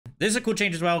This is a cool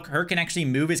change as well. Herc can actually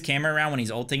move his camera around when he's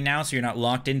ulting now, so you're not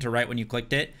locked into right when you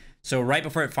clicked it. So right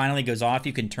before it finally goes off,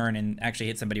 you can turn and actually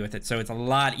hit somebody with it. So it's a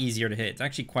lot easier to hit. It's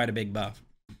actually quite a big buff.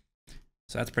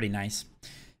 So that's pretty nice.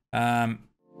 I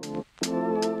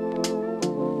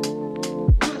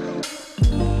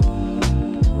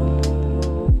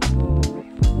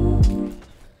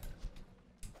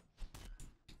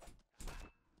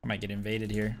might get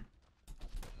invaded here.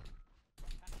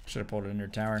 Should have pulled it under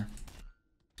tower.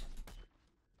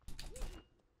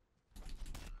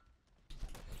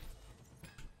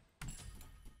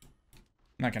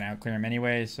 I'm not gonna outclear him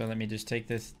anyway, so let me just take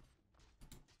this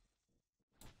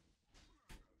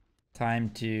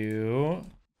time to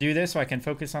do this so I can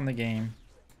focus on the game.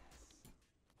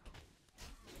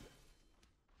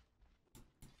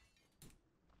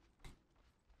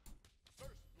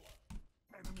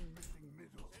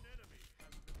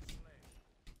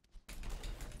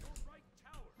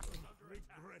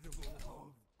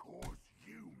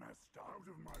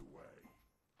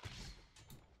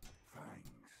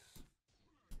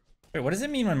 Wait, what does it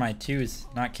mean when my 2 is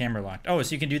not camera locked? Oh,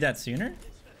 so you can do that sooner?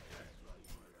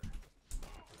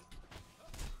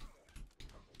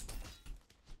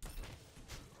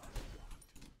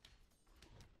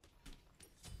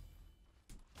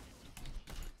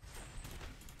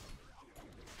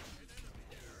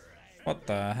 What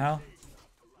the hell?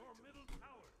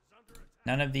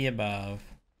 None of the above.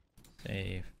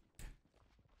 Save.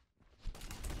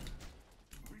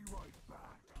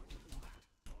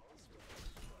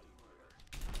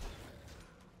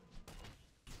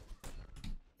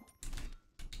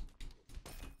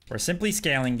 We're simply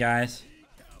scaling, guys.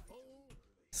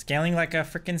 Scaling like a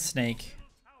freaking snake.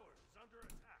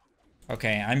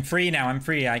 Okay, I'm free now. I'm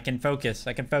free. I can focus.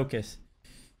 I can focus.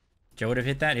 Joe would have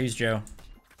hit that. Who's Joe?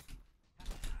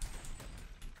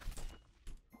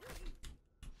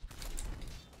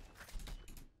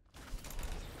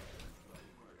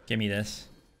 Give me this.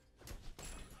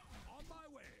 On my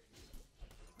way.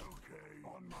 Okay,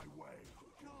 on my way.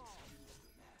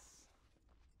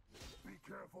 Be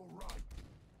careful, right?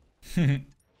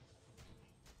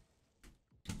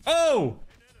 Oh!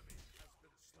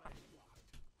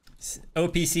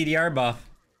 OP CDR buff.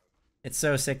 It's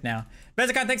so sick now.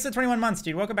 Vezicon, thanks for 21 months,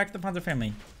 dude. Welcome back to the Ponzo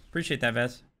family. Appreciate that,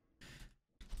 Vez.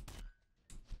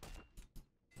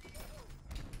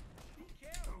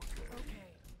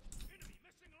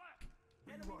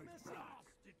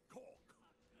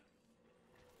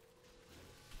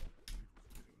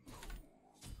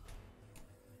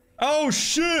 Oh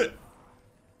shit!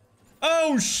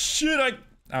 Oh shit!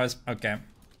 I was okay.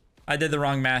 I did the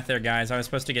wrong math there, guys. I was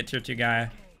supposed to get tier 2 guy.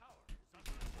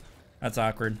 That's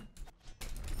awkward.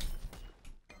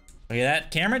 Look at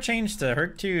that camera change to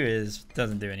Herc 2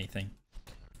 doesn't do anything.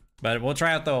 But we'll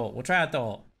try out the ult. We'll try out the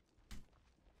ult.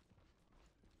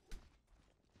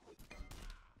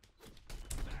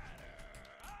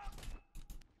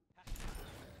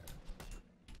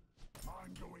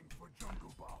 I'm going for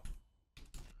jungle buff.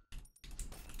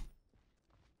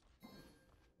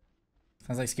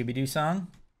 Sounds like Scooby-Doo song.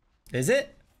 Is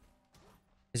it?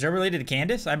 Is it related to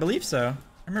Candace? I believe so.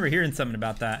 I remember hearing something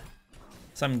about that.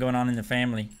 Something going on in the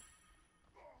family.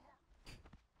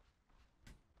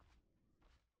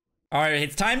 Alright,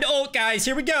 it's time to ult, guys.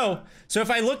 Here we go. So if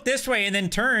I look this way and then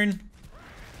turn...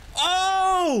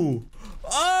 Oh!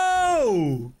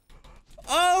 Oh!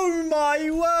 Oh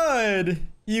my word!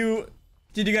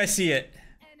 Did you guys see it?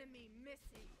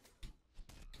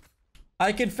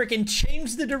 I could freaking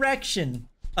change the direction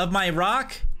of my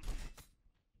rock,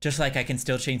 just like I can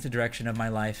still change the direction of my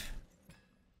life.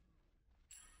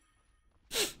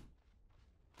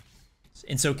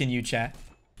 And so can you, chat.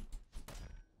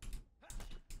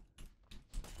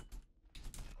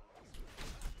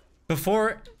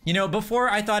 Before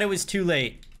I thought it was too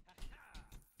late.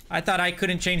 I thought I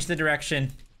couldn't change the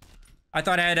direction. I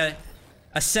thought I had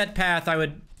a set path I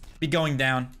would be going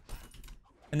down.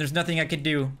 And there's nothing I could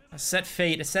do. A set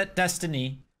fate, a set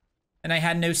destiny. And I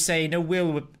had no say, no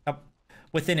will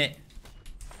within it.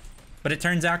 But it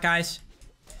turns out, guys,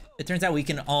 it turns out we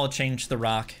can all change the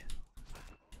rock.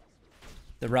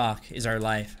 The rock is our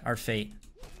life, our fate.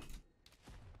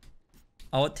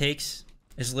 All it takes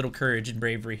is a little courage and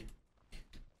bravery.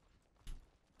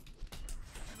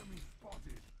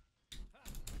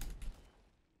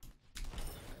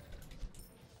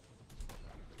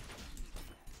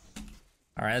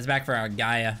 All right, that's back for our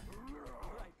Gaia.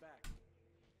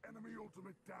 Enemy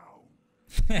ultimate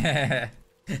down.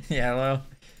 Yeah, hello.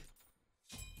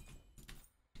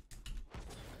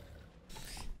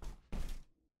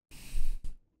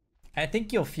 I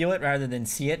think you'll feel it rather than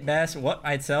see it best. What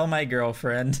I'd tell my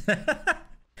girlfriend.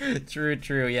 True,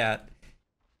 true, yeah.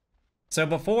 So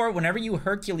before, whenever you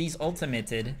Hercules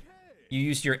ultimated, you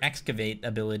used your excavate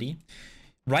ability.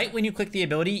 Right when you click the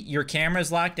ability, your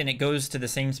camera's locked and it goes to the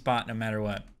same spot no matter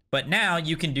what. But now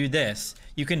you can do this.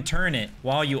 You can turn it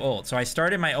while you ult. So I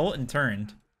started my ult and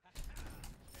turned.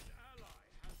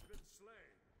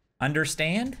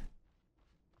 Understand?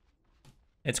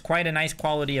 It's quite a nice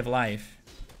quality of life.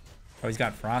 Oh, he's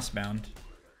got Frostbound.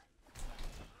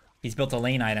 He's built a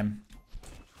lane item.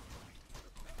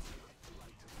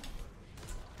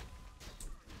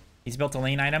 He's built a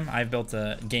lane item. I've built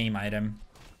a game item.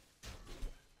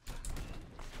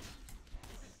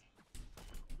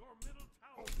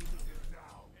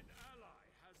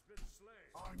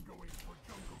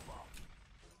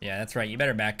 Yeah, that's right. You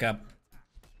better back up.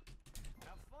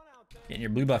 Getting your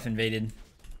blue buff invaded.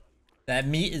 That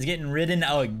meat is getting ridden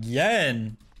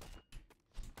again.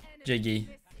 Jiggy.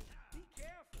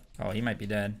 Oh, he might be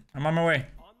dead. I'm on my way.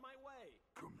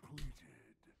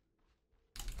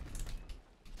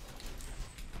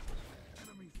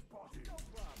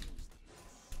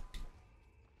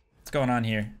 What's going on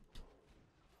here?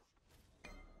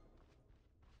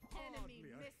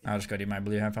 I'll just go do my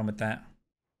blue. Have fun with that.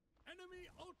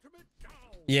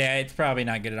 Yeah, it's probably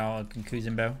not good at all,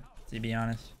 Kuzenbo, to be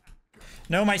honest.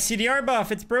 No, my CDR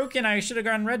buff, it's broken. I should have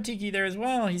gone Red Tiki there as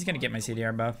well. He's gonna get my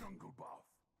CDR buff.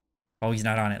 Oh, he's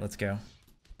not on it. Let's go.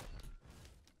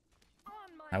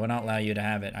 I will not allow you to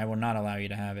have it. I will not allow you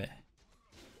to have it.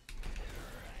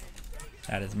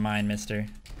 That is mine, mister.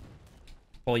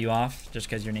 Pull you off just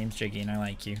because your name's Jiggy and I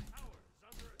like you.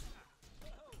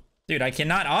 Dude, I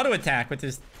cannot auto attack with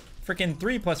this freaking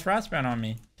 3 plus Frostbound on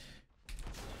me.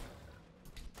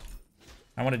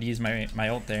 I wanted to use my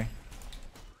ult there.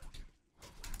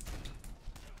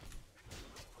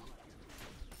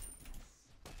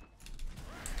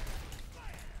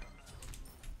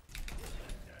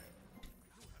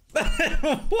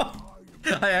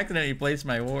 I accidentally placed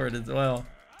my ward as well.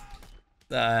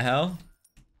 The hell?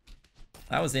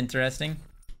 That was interesting.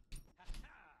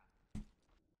 I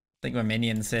think my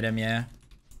minions hit him, yeah.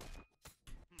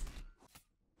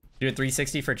 Do a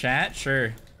 360 for chat?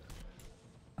 Sure.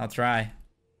 I'll try.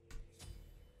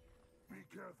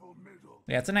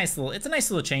 Yeah, it's a nice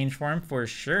little change for him for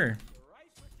sure.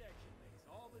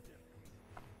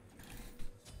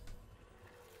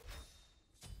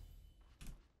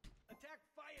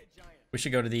 We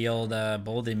should go to the old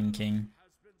Bull Demon King.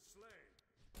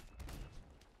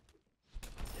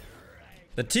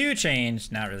 The 2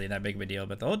 change, not really that big of a deal,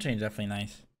 but the old change definitely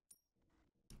nice.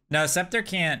 No, Scepter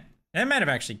can't. It might have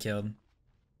actually killed,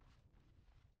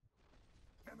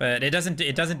 but it doesn't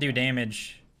do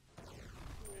damage.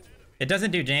 It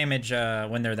doesn't do damage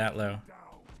when they're that low.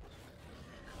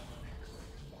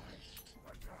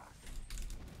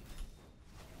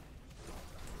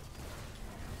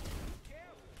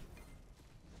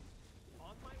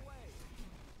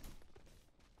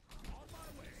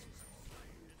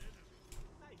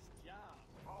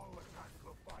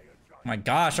 Oh my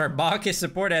gosh, our Bacchus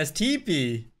support has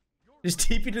TP. Just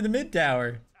TP to the mid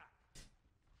tower.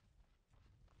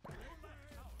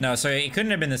 No, so it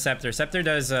couldn't have been the Scepter. Scepter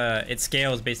does, it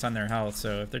scales based on their health,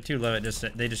 so if they're too low,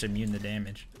 they just immune the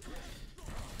damage.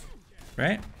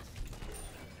 Right?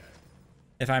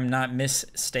 If I'm not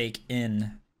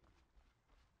mistaken.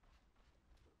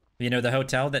 You know the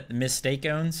hotel that Mistake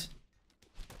owns?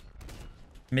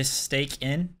 Mistake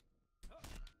Inn?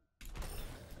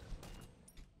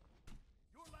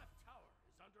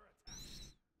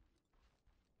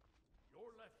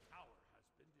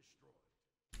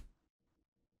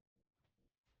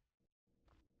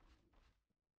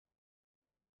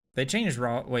 They changed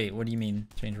Raw. Wait, what do you mean?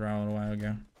 Changed Raw a while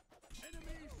ago.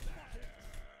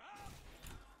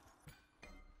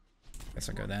 Guess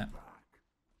I'll go that.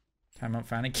 Time out,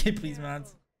 Fineokay, please,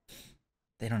 mods.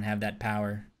 They don't have that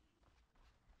power.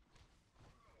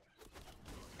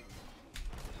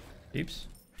 Oops.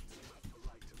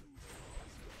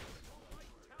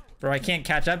 Bro, I can't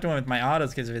catch up to him with my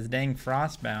autos because of his dang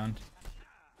Frostbound.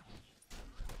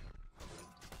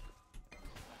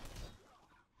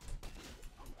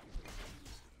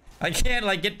 I can't,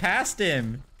 like, get past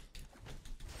him.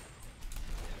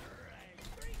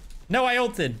 No, I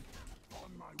ulted.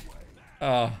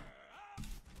 Oh.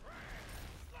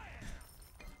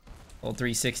 Little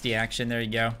 360 action, there you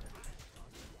go.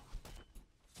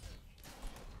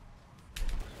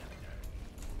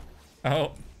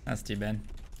 Oh, that's too bad.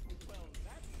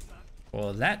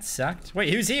 Well, that sucked.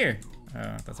 Wait, who's here? Oh,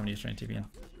 I thought somebody was trying to TP in.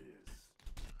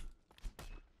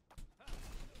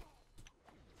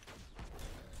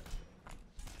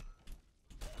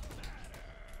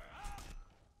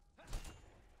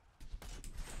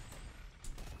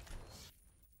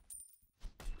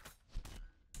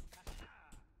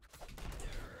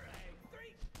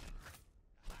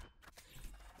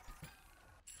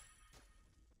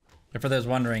 And for those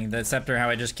wondering, the scepter, how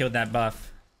it just killed that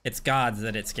buff, it's gods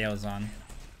that it scales on.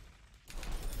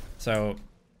 So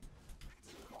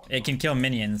it can kill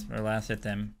minions or last hit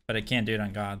them, but it can't do it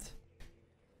on gods.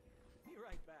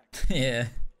 Yeah,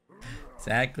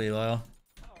 exactly, Loyal.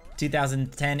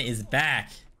 2010 is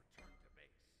back.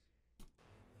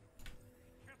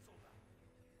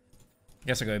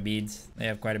 Guess I'll go beads. They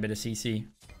have quite a bit of CC.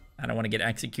 I don't want to get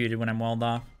executed when I'm walled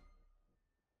off.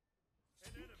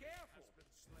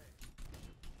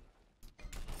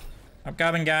 I'm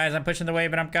coming, guys. I'm pushing the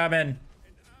wave, but I'm coming.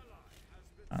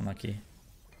 Unlucky.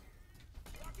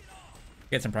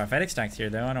 Get some prophetic stacks here,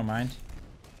 though. I don't mind.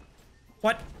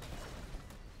 What?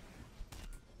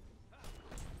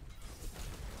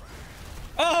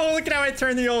 Oh, look at how I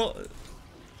turned the old...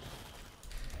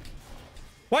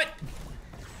 What?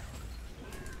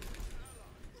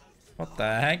 What the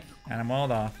heck? And I'm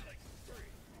walled off.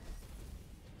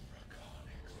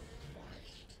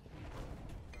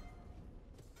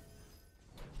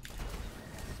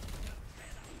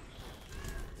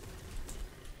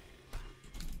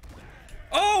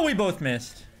 Oh, we both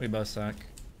missed. We both suck.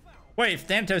 Wait,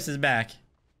 Thanatos is back.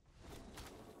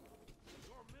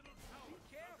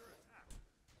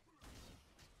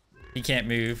 He can't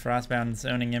move. Frostbound's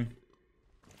owning him.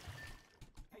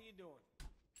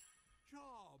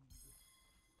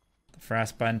 The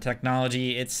Frostbound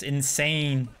technology, it's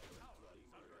insane.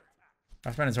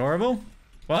 Frostbound is horrible?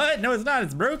 What? No, it's not.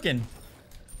 It's broken.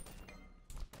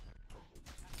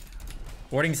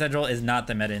 Warding Central is not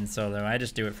the meta in solo. I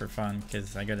just do it for fun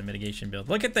because I go the mitigation build.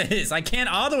 Look at this. I can't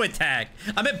auto attack.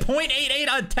 I'm at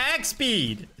 0.88 attack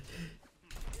speed.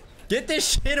 Get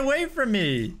this shit away from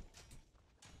me.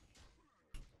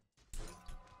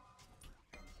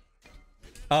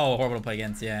 Oh, horrible to play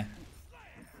against, yeah.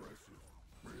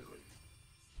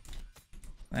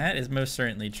 That is most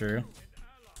certainly true.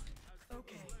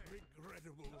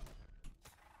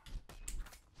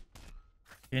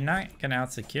 You're not gonna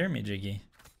out-secure me, Jiggy.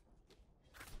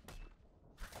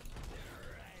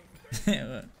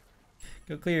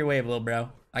 Go clear your wave, little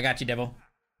bro. I got you, devil.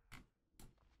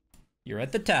 You're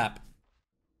at the top.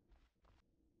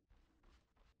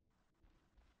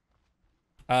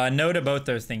 No to both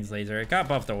those things, Laser. It got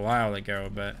buffed a while ago,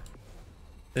 but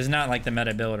this is not like the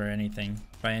meta build or anything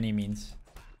by any means.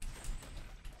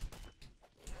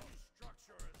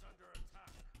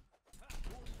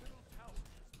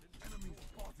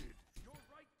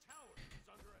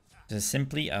 This is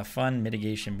simply a fun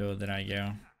mitigation build that I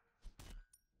go.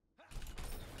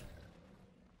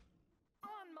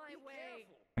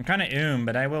 I'm kind of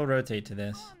but I will rotate to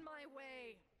this.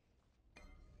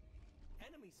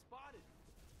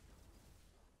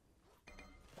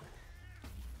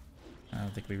 I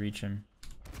don't think we reach him.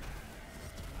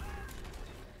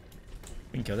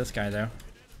 We can kill this guy though.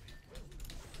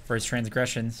 For his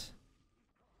transgressions.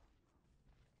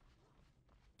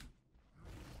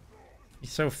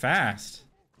 He's so fast.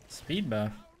 Speed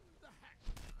buff.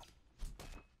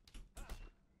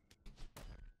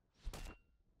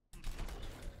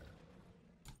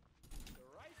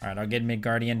 Alright, I'll get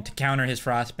Midgardian to counter his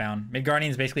Frostbound. Midgardian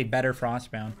is basically better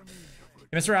Frostbound.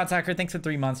 Hey, Mr. Outsacker, thanks for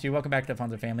 3 months, dude. Welcome back to the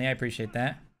Fonzo family. I appreciate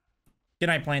that. Good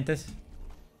night, Plantus.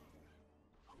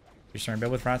 You're starting to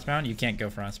build with Frostbound? You can't go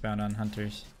Frostbound on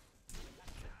Hunters.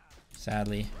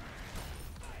 Sadly.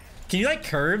 Can you, like,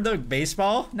 curve the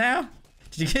baseball now?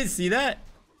 Did you guys see that?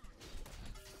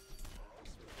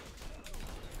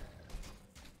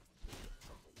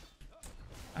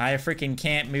 I freaking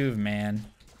can't move, man.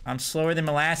 I'm slower than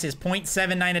molasses.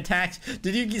 0.79 attacks.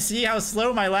 Did you see how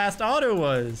slow my last auto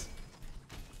was?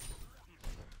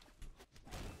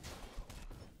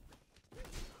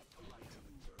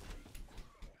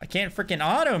 I can't freaking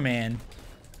auto, man.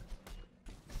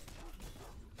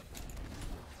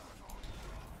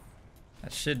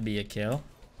 That should be a kill.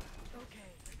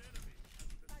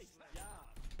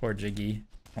 Poor Jiggy.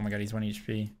 Oh my god, he's 1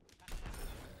 HP.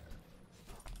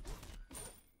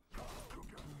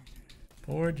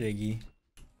 Poor Jiggy.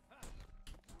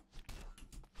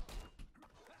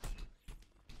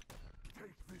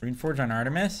 Runeforge on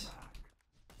Artemis?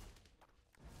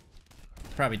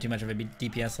 Probably too much of a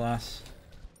DPS loss.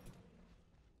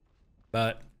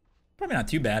 But probably not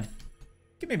too bad.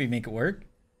 Could maybe make it work.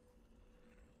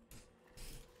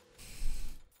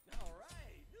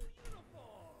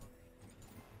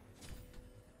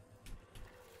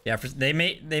 Yeah, they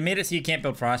made it so you can't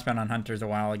build Frostbound on Hunters a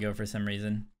while ago for some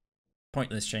reason.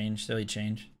 Pointless change, silly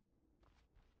change.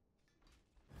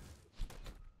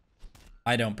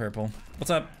 I don't purple.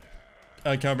 What's up?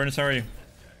 Calburnus, how are you?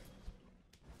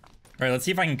 Alright, let's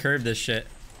see if I can curve this shit.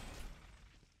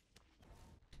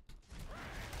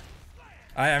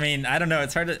 I mean, I don't know.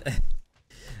 It's hard to...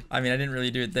 I mean, I didn't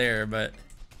really do it there, but...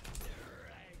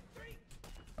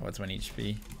 Oh, it's 1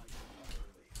 HP.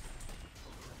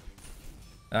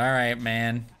 Alright,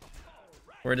 man.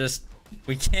 We're just...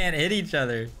 We can't hit each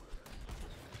other.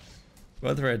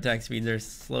 Both of our attack speeds are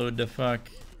slowed to fuck.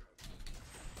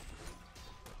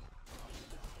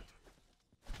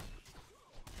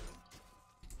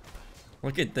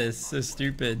 Look at this. So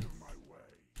stupid.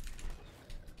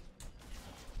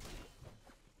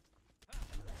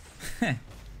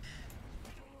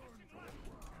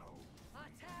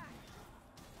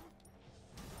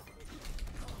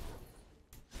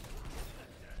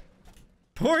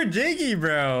 Poor Jiggy,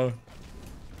 bro.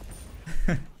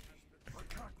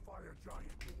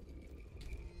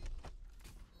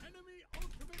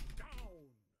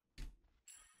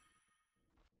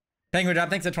 Penguin Job,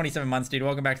 thanks for 27 months, dude.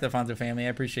 Welcome back to the Fonzo family. I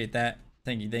appreciate that.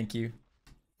 Thank you, thank you.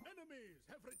 Enemies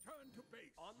have returned to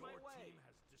base. On my way. Team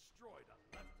has destroyed a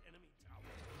left enemy tower.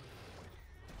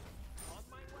 On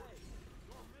my way.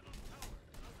 Your middle tower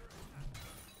is under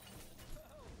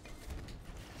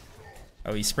attack.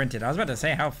 Oh, he sprinted. I was about to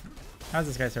say, how's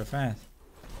this guy so fast?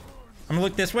 I'm gonna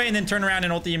look this way and then turn around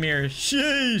and ult the Ymir.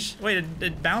 Sheesh! Wait,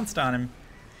 it bounced on him.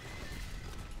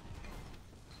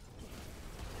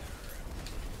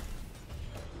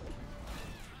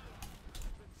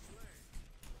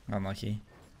 Unlucky.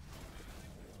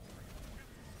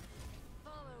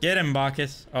 Get him,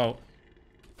 Bacchus. Oh.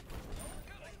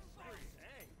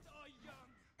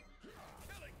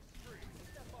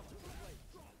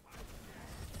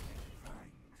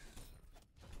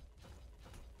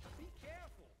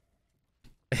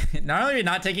 Not only are we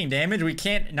not taking damage, we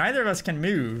can't, neither of us can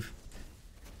move.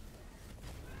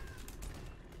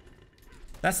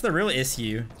 That's the real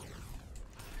issue.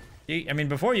 I mean,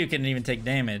 before you couldn't even take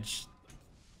damage.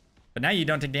 But now you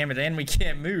don't take damage and we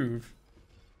can't move.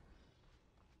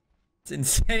 It's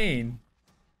insane.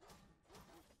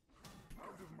 Out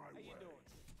of my way.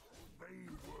 They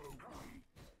were weak.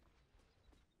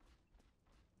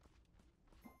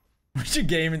 What's your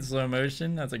game in slow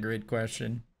motion? That's a great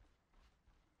question.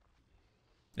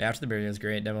 Yeah, after the barrier is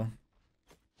great, Devil.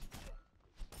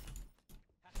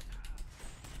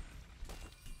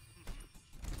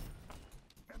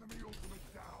 Enemy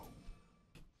ultimate down.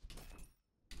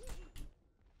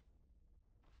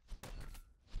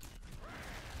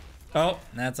 Oh,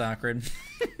 that's awkward.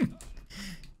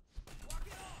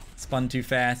 Spun too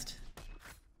fast.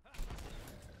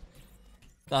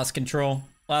 Lost control.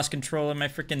 Lost control of my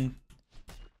freaking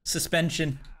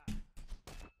suspension.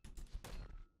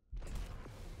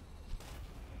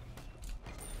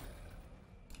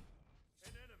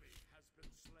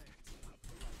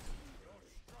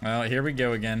 Well, here we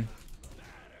go again.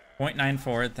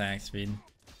 0.94 attack speed.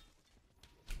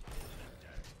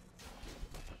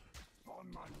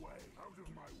 On my way. Out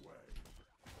of my way.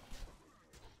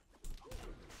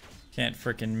 Can't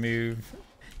freaking move.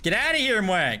 Get out of here,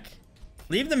 Mwek!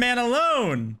 Leave the man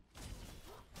alone!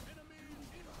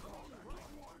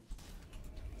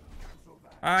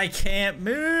 I can't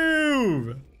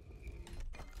move!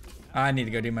 I need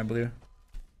to go do my blue.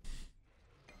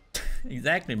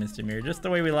 Exactly, Mr. Mirror, just the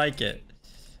way we like it.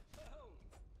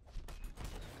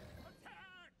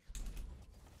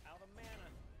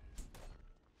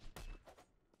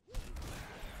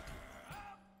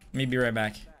 Let me be right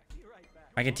back.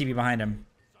 I can TP behind him.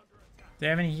 Do they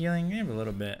have any healing? They have a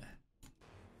little bit.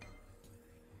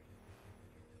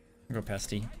 I'll go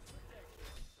Pesty.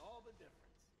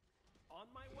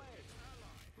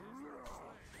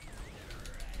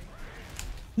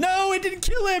 No, it didn't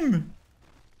kill him!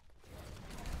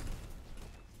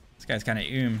 This guy's kind of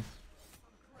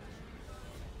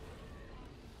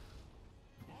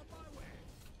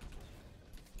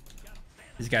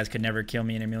These guys could never kill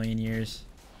me in a million years.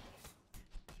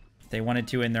 If they wanted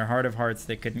to, in their heart of hearts,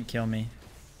 they couldn't kill me.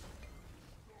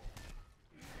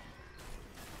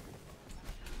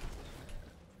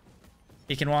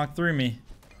 He can walk through me.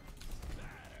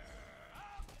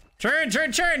 Turn,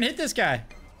 turn, turn! Hit this guy!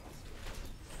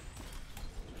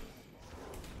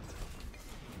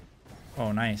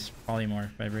 Oh, nice.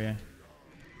 Polymorph by Bria.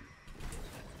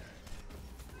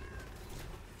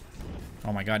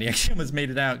 Oh my god, he actually almost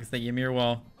made it out because the Ymir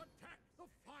wall. Attack the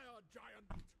fire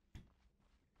giant.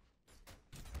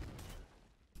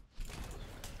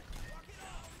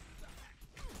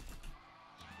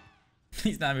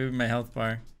 He's not moving my health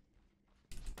bar.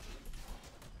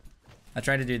 I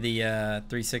tried to do the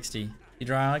 360. You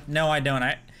draw? No, I don't.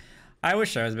 I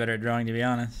wish I was better at drawing, to be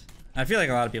honest. I feel like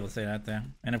a lot of people say that, though.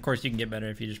 And of course, you can get better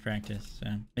if you just practice. So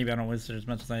maybe I don't whistle as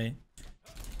much as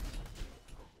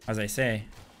I say.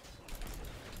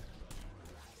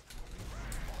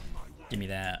 Give me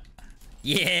that.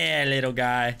 Yeah, little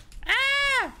guy.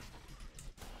 Ah!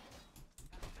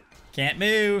 Can't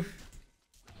move.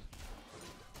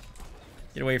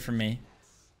 Get away from me.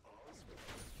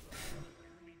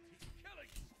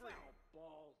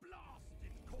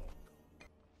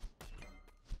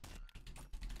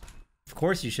 Of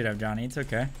course you should have, Johnny. It's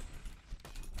okay.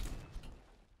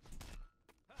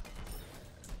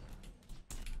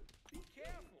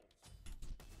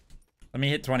 Let me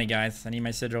hit 20, guys. I need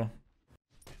my sigil.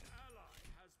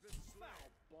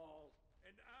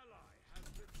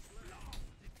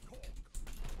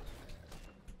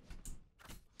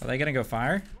 Are they gonna go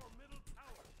fire?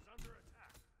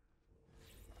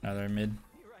 No, they're mid.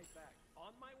 Be right back.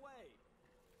 On my way.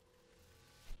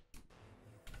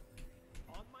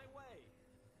 On my way.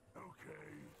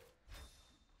 Okay.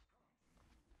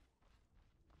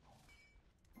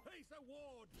 Place a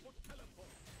ward for teleport.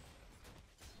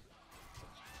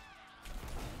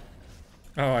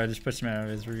 Oh, I just pushed him out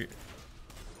of his route.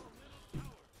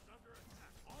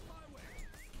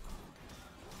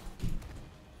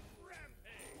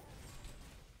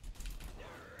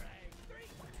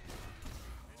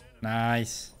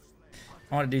 Nice.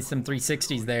 I want to do some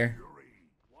 360s there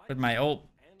with my ult.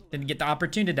 Didn't get the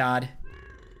opportunity, Dodd.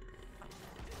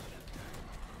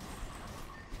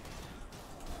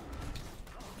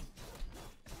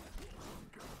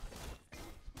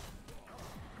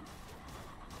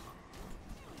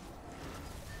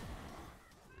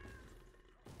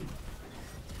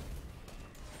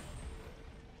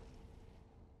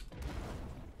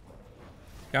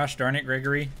 Gosh darn it,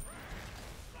 Gregory.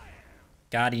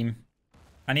 Got him.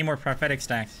 I need more prophetic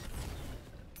stacks.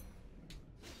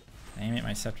 Damn it,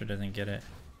 my scepter doesn't get it.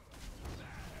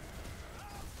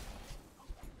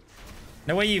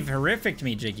 No way you've horrificed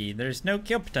me, Jiggy. There's no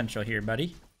kill potential here,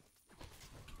 buddy.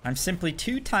 I'm simply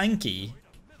too tanky.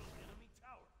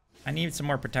 I need some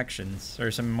more protections. Or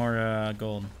some more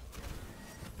gold.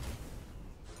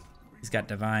 He's got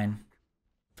divine.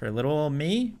 For little old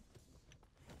me?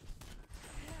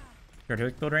 Good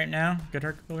Herc build right now. Good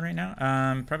Herc build right now.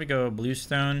 Probably go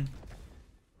Bluestone.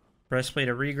 Breastplate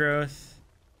of Regrowth.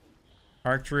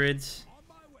 Arc Druids.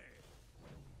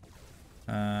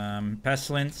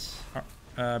 Pestilence.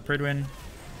 Pridwin.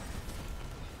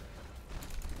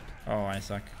 Oh, I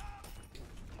suck.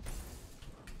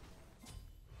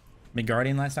 Big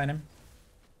Guardian last item.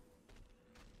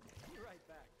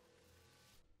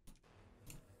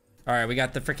 Alright, we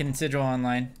got the freaking sigil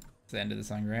online. It's the end of the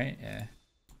song, right? Yeah.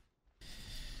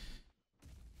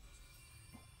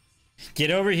 Get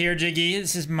over here, Jiggy.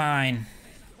 This is mine.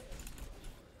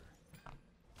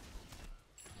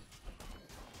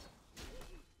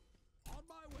 On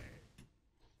my way.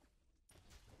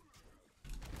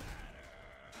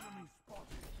 Enemy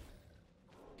spotted.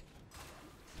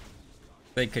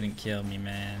 They couldn't kill me,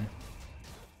 man.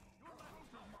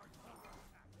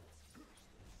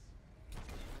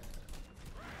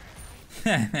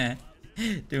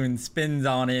 Doing spins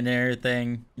on it and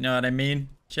everything. You know what I mean?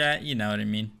 Chat, you know what I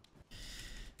mean.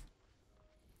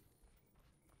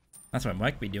 That's what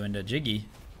Mike be doing to Jiggy.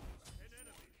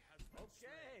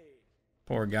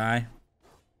 Poor guy.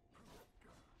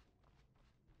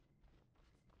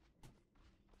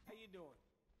 How you doing?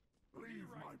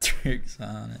 Tricks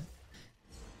on it.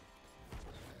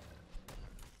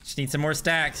 Just need some more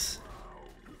stacks.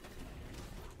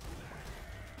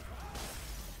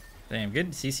 Damn,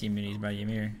 good CC immunities by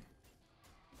Ymir.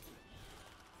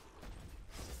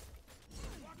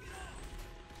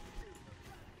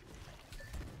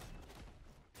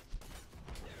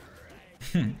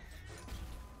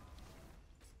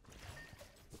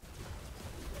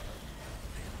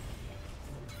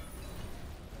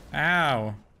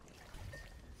 Ow.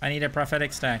 I need a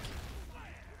prophetic stack.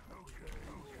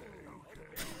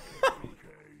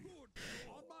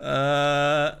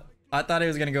 I thought it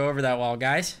was gonna go over that wall,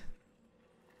 guys.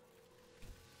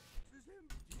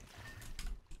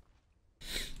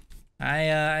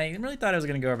 I really thought it was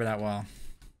gonna go over that wall.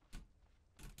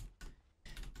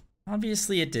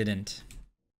 Obviously it didn't.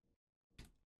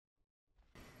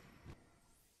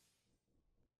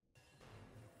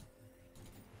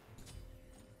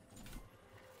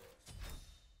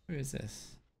 Who is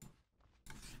this?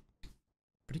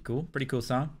 Pretty cool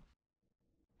song.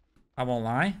 I won't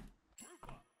lie.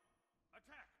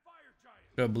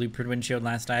 Go blue Pridwin shield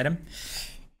last item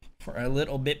for a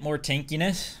little bit more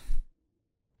tankiness.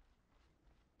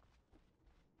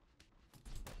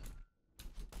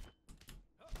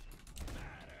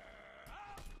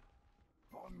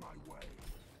 On my way.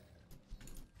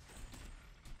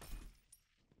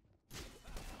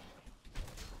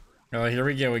 Oh, here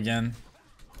we go again.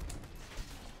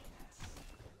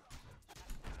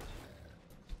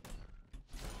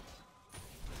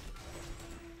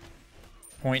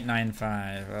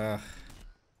 0.95. Ugh.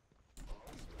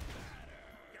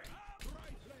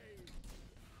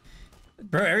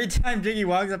 Bro, every time Jiggy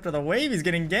walks up to the wave, he's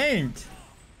getting ganked.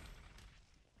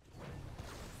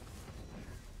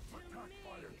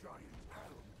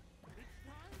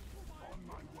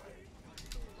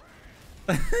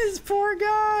 This poor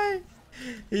guy.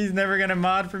 He's never gonna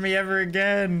mod for me ever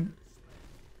again.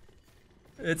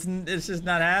 It's just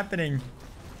not happening.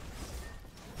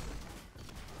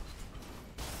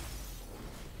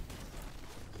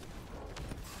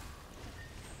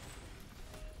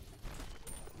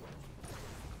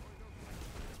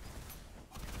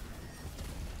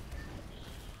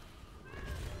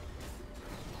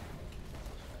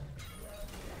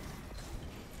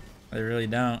 They really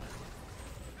don't.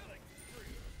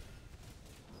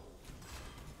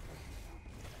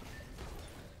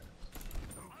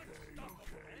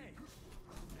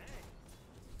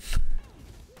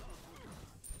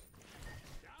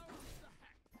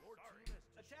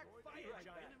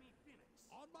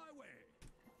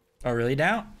 Oh, really,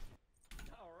 Doubt?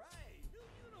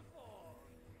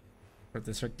 Port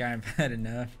this guy bad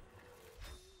enough.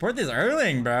 Port this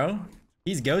Erling, bro.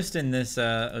 He's ghosting this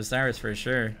Osiris for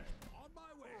sure.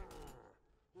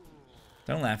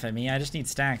 Don't laugh at me. I just need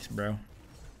stacks, bro.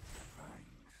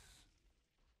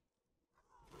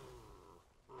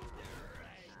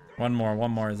 One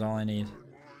more is all I need.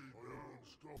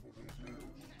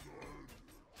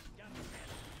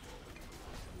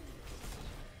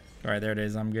 Alright, there it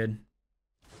is. I'm good.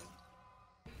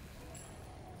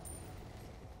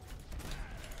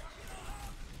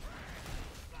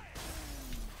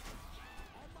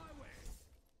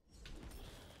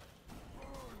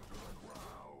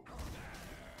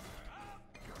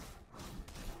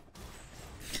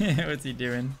 What's he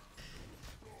doing?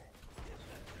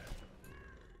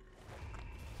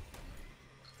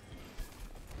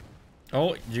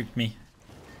 Oh, juked me.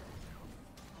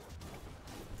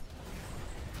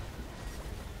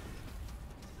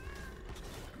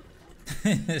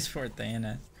 This poor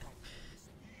Thana.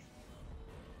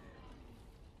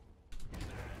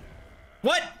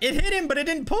 What? It hit him, but it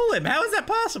didn't pull him. How is that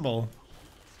possible?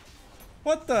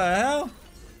 What the hell?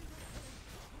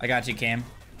 I got you, Cam.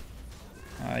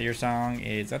 Your song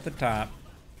is at the top.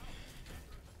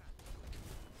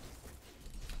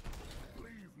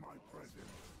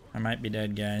 I might be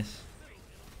dead, guys.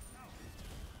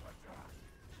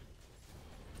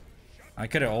 I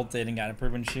could have ulted and got a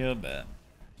proven shield, but...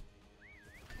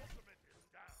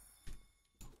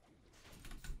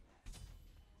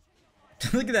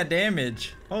 Look at that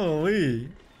damage. Holy.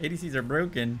 ADCs are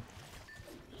broken.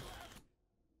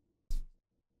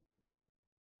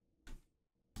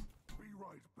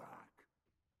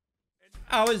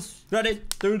 I was ready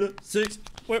through the 6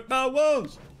 with my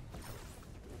woes.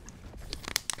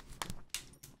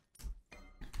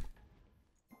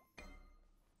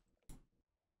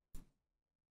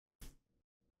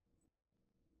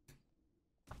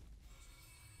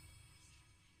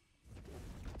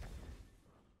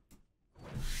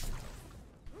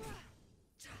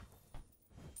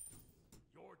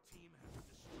 Your team has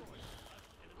destroyed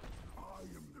an enemy. I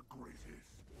am the greatest.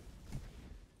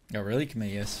 Oh, really,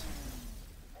 Camellius?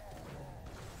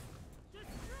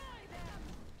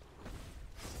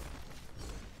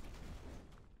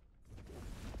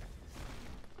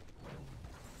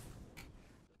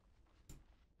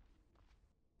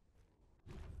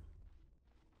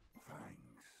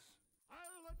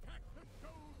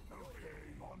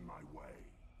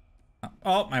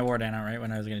 Oh, my ward ran out right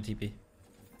when I was gonna TP.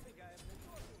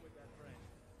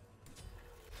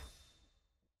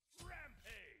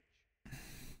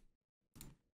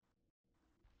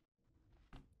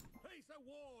 Place a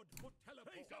ward for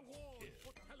teleport. Place a ward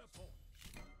for teleport.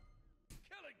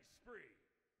 Killing spree.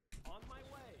 On my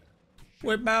way.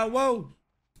 With my woes.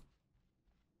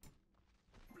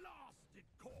 Blasted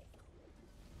cork.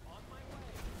 On my way.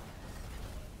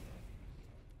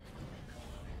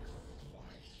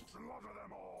 Slaughter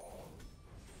them all.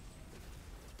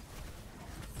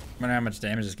 I wonder how much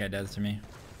damage this guy does to me.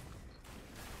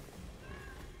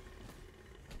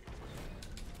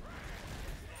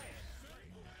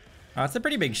 Oh, it's a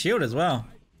pretty big shield as well.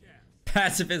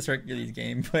 Pacifist Hercules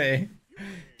gameplay.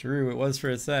 True, it was for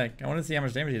a sec. I want to see how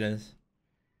much damage he does.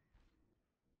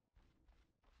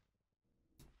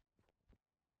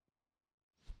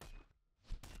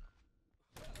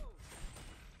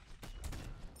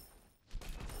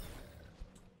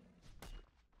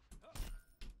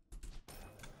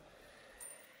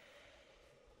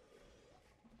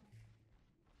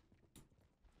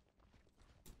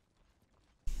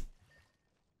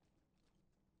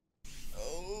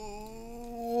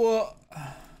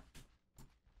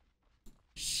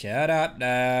 Shut up,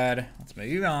 Dad. Let's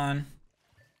move on.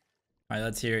 All right,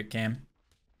 let's hear it, Cam.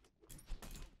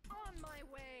 On my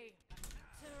way.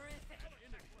 Terrific.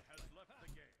 Has left the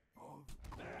game.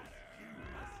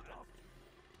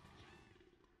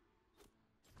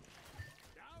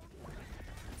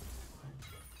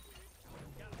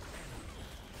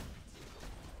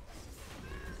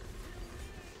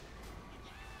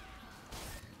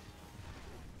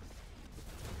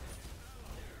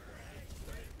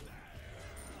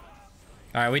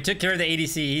 All right, we took care of the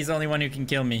ADC. He's the only one who can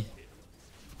kill me.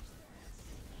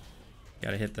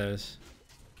 Gotta hit those.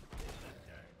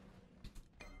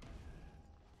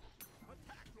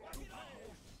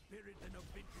 Buried in a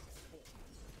vintage sport.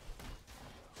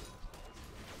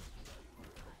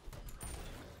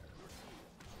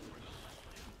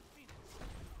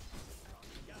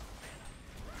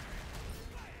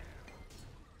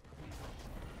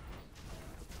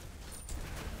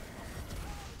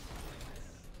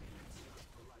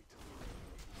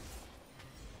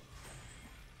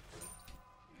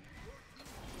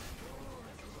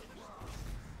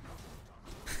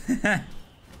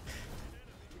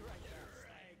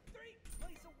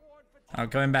 I'm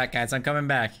coming back, guys. I'm coming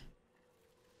back.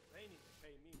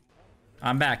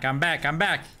 I'm back. I'm back. I'm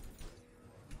back.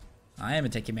 I am a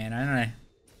techie man, aren't I?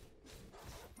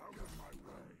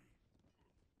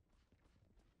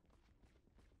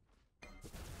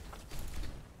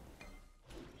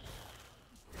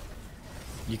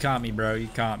 You caught me, bro. You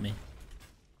caught me.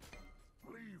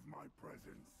 Leave my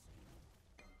presence.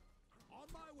 On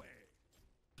my way.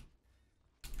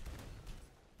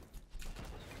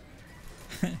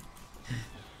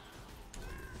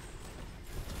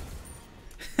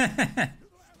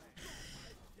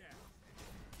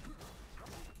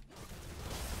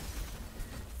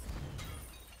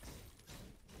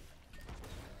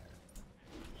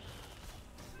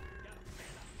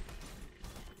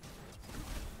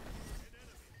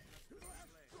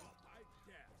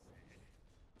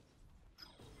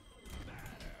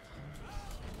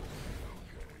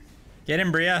 Get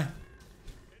him, Bria.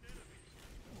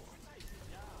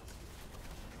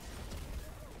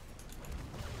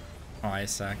 Oh, I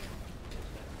suck.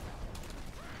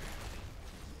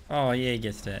 Oh, yeah, he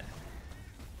gets it.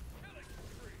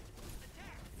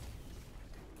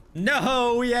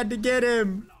 No, we had to get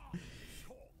him.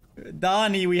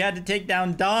 Donnie, we had to take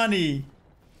down Donnie.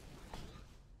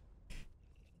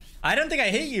 I don't think I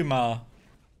hit you, Ma.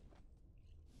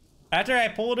 After I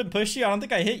pulled and pushed you, I don't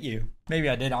think I hit you. Maybe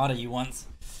I did auto you once.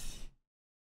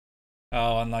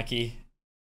 Oh, unlucky.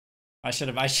 I should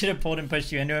have pulled and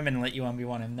pushed you into him and let you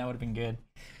 1v1 him. That would have been good.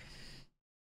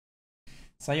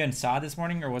 Saw you in SOD this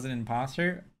morning, or was it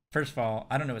Imposter? First of all,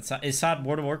 I don't know what SOD is. SOD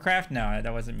World of Warcraft? No,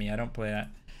 that wasn't me. I don't play that.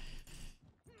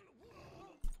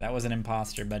 That was an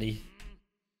imposter, buddy.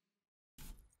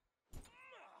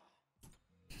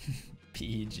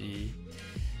 PG.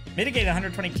 Mitigated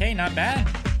 120k, not bad.